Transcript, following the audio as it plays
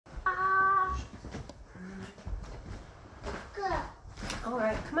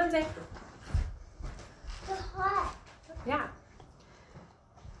right, come on, Zay. It's hot. Yeah.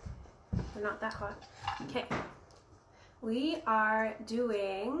 They're not that hot. Okay. We are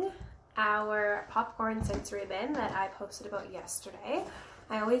doing our popcorn sensory bin that I posted about yesterday.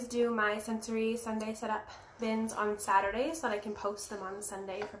 I always do my sensory Sunday setup bins on Saturday so that I can post them on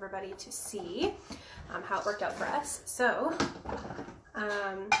Sunday for everybody to see how it worked out for us. So,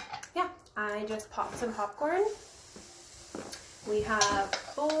 yeah, I just popped some popcorn. We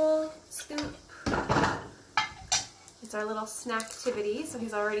have bowl, scoop. It's our little snacktivity, so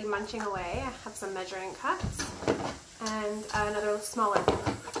he's already munching away. I have some measuring cups and another smaller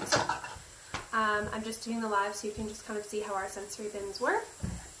one. So, I'm just doing the live so you can just kind of see how our sensory bins work.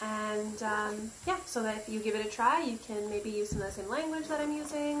 And yeah, so that if you give it a try, you can maybe use some of the same language that I'm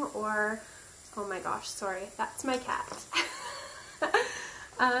using, or, oh my gosh, sorry, that's my cat.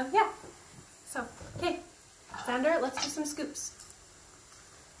 Yeah, so, okay, Xander, let's do some scoops.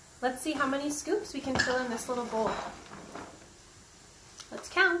 Let's see how many scoops we can fill in this little bowl. Let's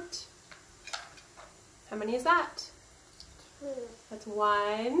count. How many is that? 2. That's 1.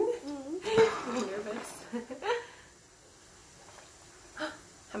 I'm nervous.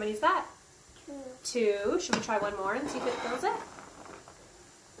 How many is that? 2. 2. Should we try one more and see if it fills it?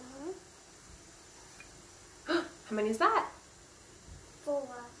 How many is that? 4.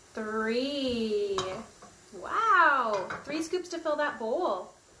 3. Wow. 3 scoops to fill that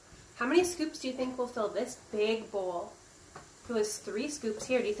bowl. How many scoops do you think will fill this big bowl? If it was 3 scoops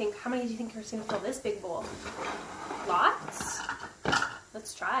here, how many do you think are going to fill this big bowl? Lots?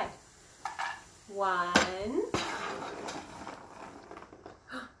 Let's try. 1,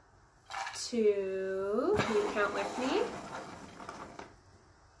 2. Can you count with me?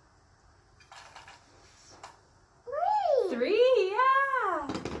 3, yeah.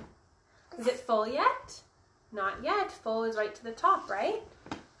 Is it full yet? Not yet. Full is right to the top, right?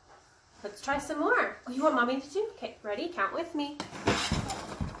 Let's try some more. Oh, you want mommy to do? Okay, ready? Count with me.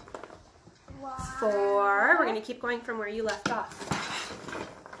 4. We're going to keep going from where you left off.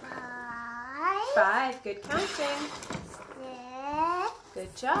 5. Good counting. 6.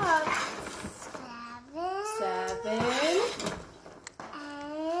 Good job. 7.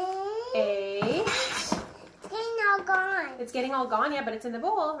 8. It's all gone. It's getting all gone, yeah, but it's in the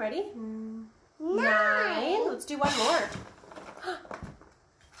bowl. Ready? 9. Let's do one more.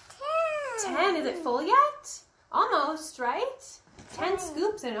 10. Is it full yet? Almost, right? 10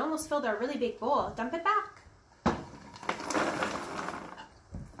 scoops and it almost filled our really big bowl. Dump it back.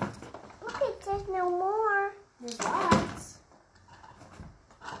 Okay, there's no more. There's lots.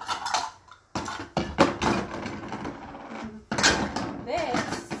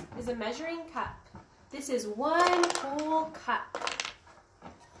 This is a measuring cup. This is 1 whole cup.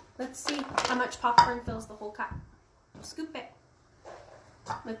 Let's see how much popcorn fills the whole cup. Scoop it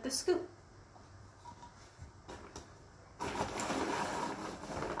with the scoop.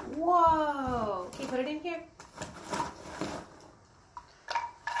 Whoa! Okay, put it in here.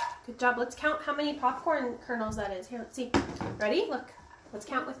 Good job. Let's count how many popcorn kernels that is. Here, let's see. Ready? Look. Let's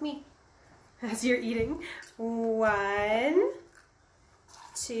count with me as you're eating. 1,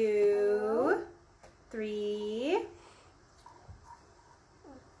 2, 3,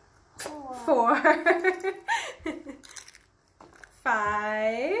 4,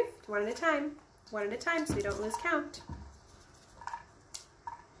 5. One at a time. One at a time so we don't lose count.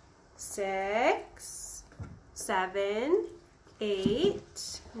 6, 7,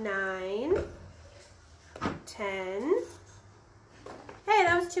 8, 9, 10. Hey,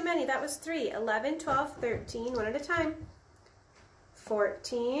 that was too many. That was 3. 11, 12, 13. One at a time.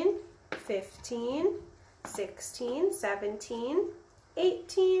 14, 15, 16, 17,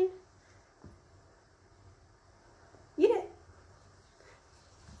 18. Eat it.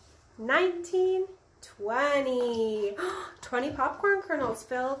 19, 20. 20 popcorn kernels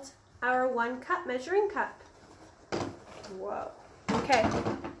filled our 1 cup measuring cup. Whoa. Okay,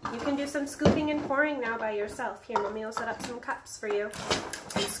 you can do some scooping and pouring now by yourself. Here, Mommy will set up some cups for you.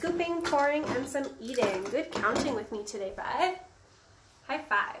 Some scooping, pouring, and some eating. Good counting with me today, bud. High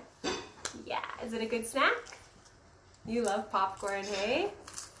five. Yeah, is it a good snack? You love popcorn, hey?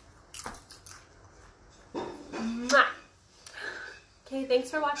 Mwah. Okay,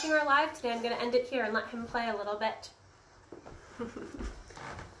 thanks for watching our live today. I'm going to end it here and let him play a little bit.